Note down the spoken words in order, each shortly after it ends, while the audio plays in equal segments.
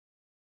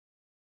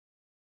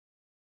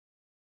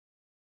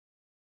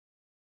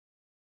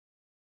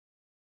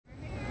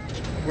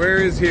where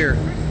is here?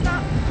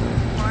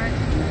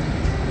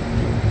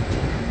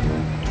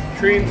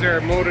 Trains are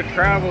a mode of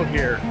travel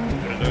here.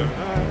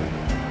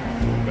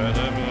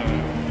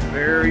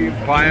 Very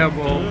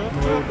viable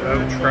mode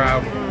of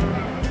travel.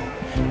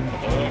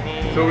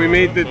 So we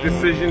made the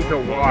decision to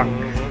walk.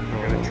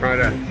 We're gonna try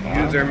to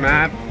use our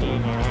map,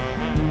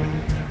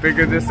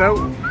 figure this out.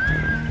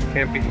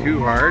 Can't be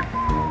too hard.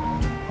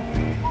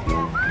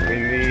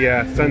 And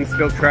the sun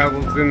still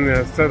travels in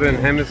the southern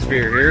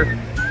hemisphere here.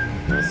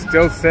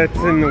 Still sets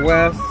in the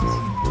west,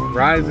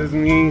 rises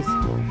in the east.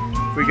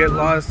 If we get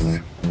lost,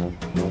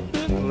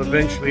 we'll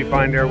eventually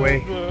find our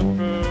way.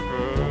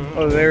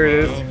 Oh, there it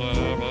is.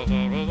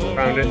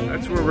 Found it.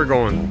 That's where we're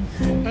going.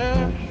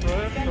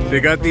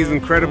 They got these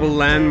incredible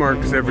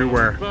landmarks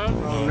everywhere.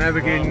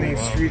 Navigating these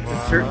streets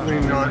is certainly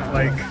not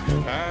like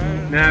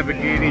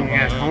navigating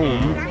at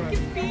home.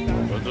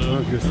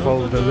 I'll just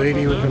follow the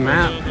lady with the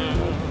map.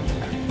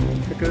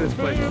 Look at this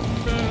place.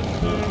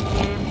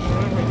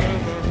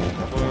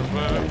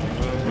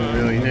 A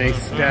really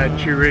nice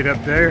statue right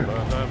up there.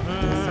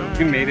 So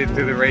we made it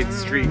to the right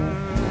street.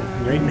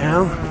 Right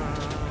now,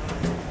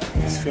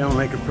 it's feeling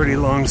like a pretty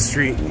long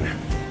street.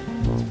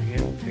 Let's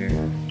begin here.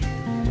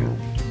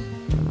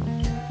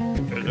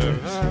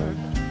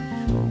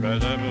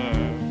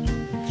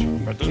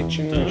 Our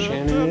kitchen where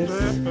Shannon is.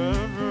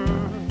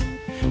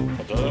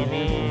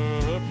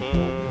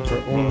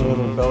 Our own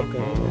little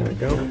balcony. There we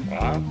go.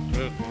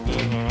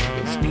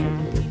 This cute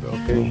little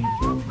balcony.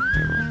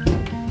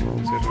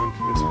 Goes out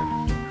onto this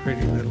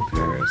pretty little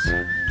terrace.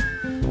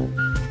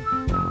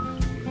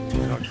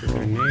 Talk to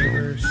their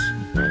neighbors.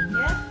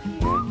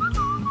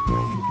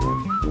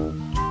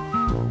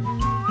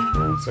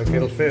 Looks like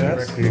it'll fit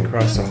us. Directly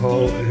across the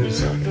hall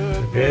is the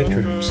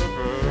bedrooms.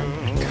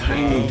 They're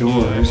tiny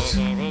doors,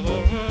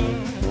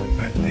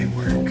 but they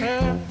work.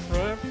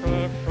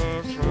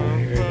 So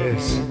here it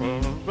is.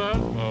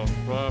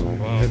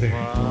 Another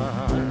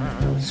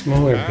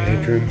smaller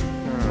bedroom.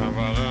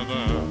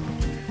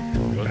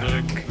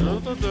 Back.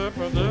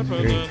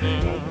 Very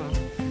tiny.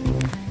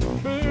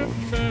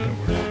 That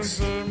works.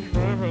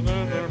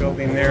 That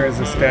building there is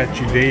a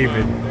statue of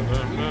David.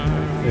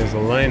 There's a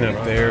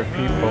lineup there of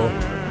people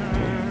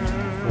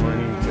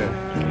wanting to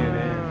get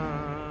in.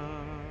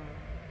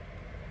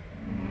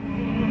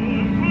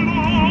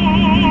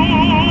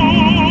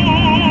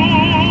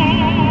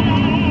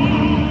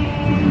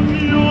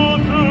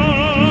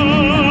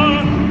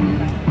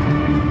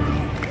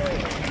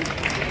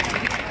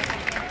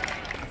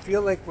 I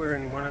feel like we're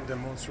in one of the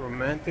most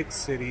romantic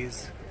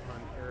cities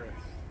on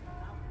earth.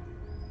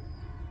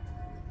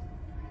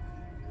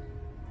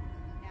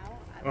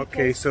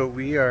 Okay, so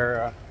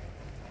we're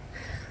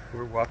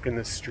walking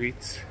the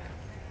streets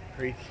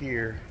right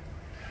here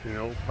in the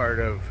old part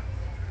of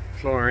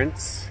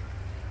Florence,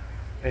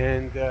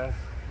 and we're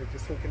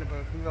just thinking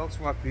about who else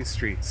walked these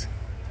streets.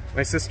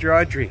 My sister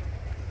Audrey,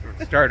 for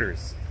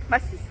starters. My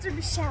sister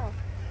Michelle.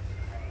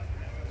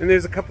 And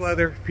there's a couple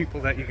other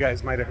people that you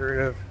guys might have heard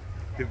of.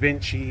 Da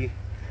Vinci,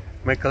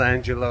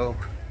 Michelangelo.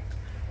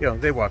 You know,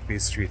 they walk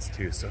these streets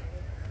too, so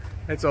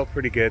that's all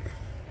pretty good.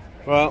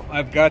 Well,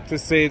 I've got to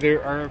say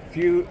there are a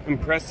few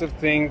impressive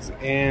things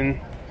in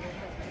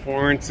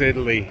Florence,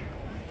 Italy.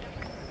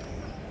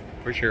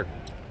 For sure.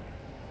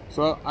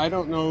 So I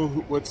don't know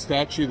what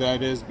statue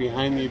that is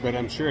behind me, but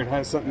I'm sure it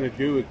has something to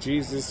do with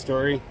Jesus'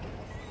 story.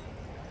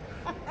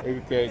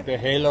 The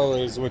halo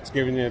is what's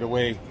giving it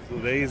away.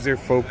 Laser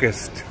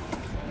focused.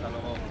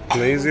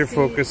 Laser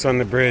focus on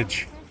the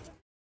bridge.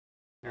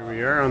 Here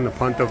we are on the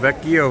Ponte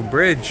Vecchio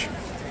bridge.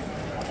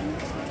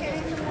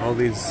 All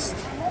these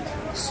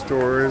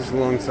stores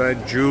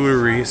alongside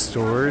jewelry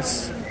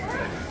stores.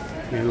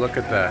 I mean, look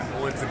at that.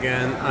 Once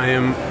again, I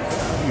am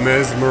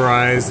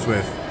mesmerized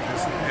with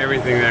just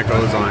everything that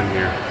goes on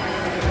here.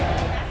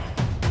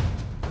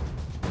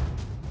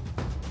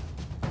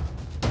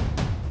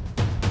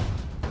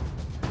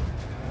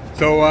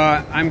 So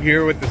I'm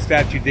here with the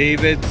statue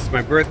David. It's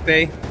my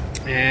birthday,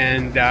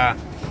 and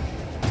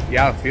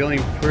yeah,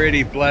 feeling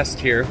pretty blessed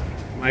here.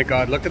 My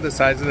God, look at the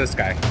size of this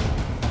guy.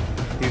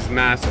 He's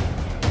massive.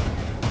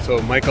 So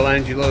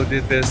Michelangelo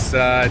did this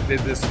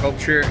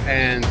sculpture,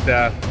 and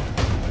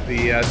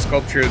the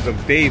sculptures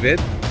of David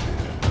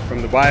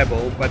from the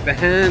Bible, but the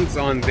hands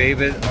on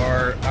David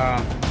are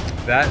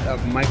that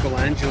of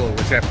Michelangelo,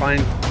 which I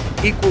find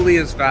equally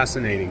as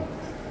fascinating.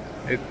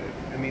 I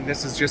mean,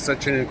 this is just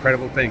such an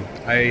incredible thing.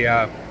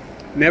 I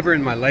never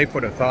in my life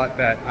would have thought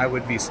that I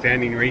would be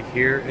standing right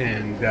here,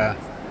 and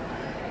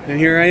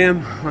here I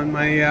am on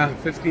my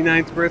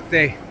 59th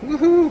birthday.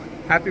 Woohoo!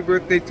 Happy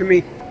birthday to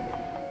me.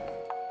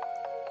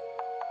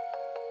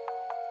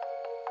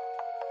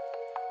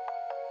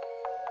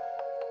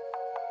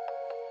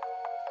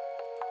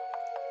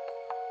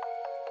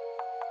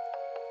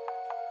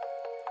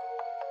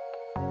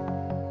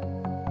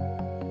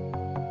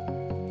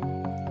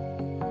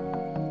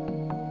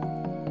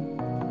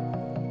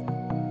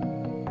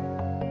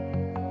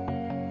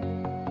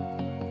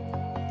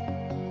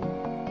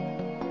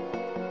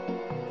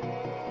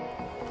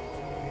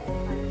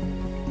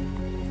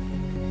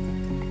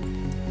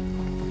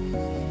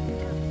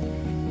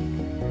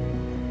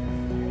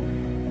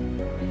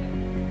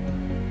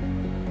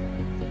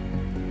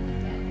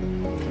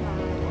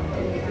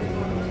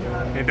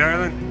 Hey,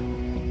 darling.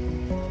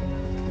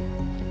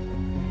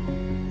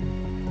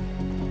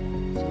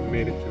 So we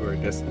made it to our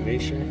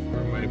destination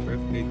for my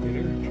birthday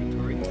dinner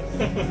tutorial.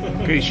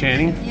 Okay,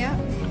 Shani. Yeah.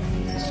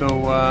 So,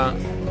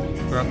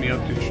 brought me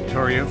out to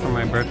Trattoria for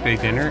my birthday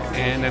dinner,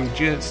 and I'm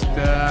just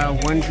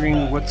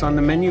wondering what's on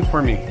the menu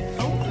for me.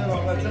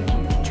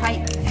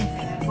 Tripe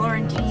in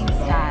Florentine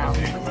style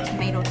with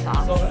tomato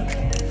sauce for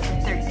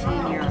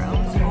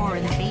 €13, or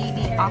the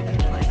baby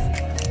octopus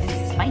in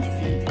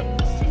spicy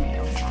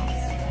tomato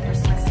sauce for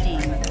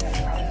 $16.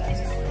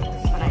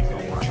 That's what I go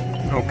for.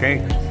 Okay,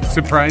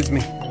 surprise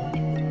me.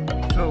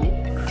 So,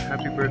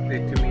 happy birthday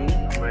to me,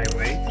 my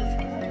wife.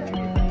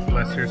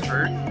 Bless her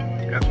heart.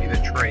 Got me the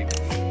tripe.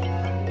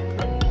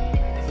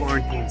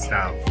 Florentine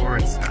style,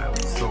 Florence style.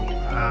 So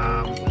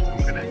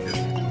I'm gonna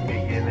just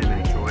dig in and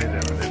enjoy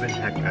the living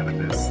heck out of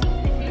this.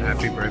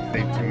 Happy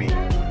birthday to me.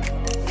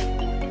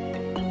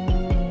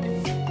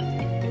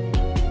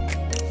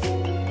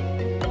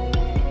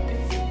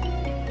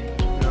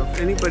 Now, if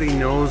anybody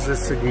knows the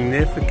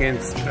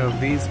significance of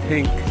these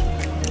pink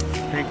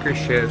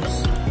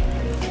handkerchiefs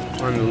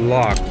on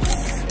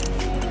locks,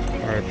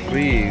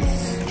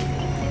 please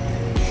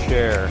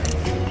share.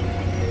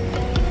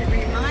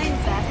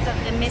 Of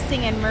the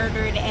missing and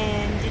murdered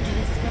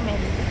Indigenous women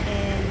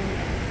in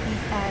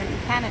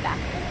Canada.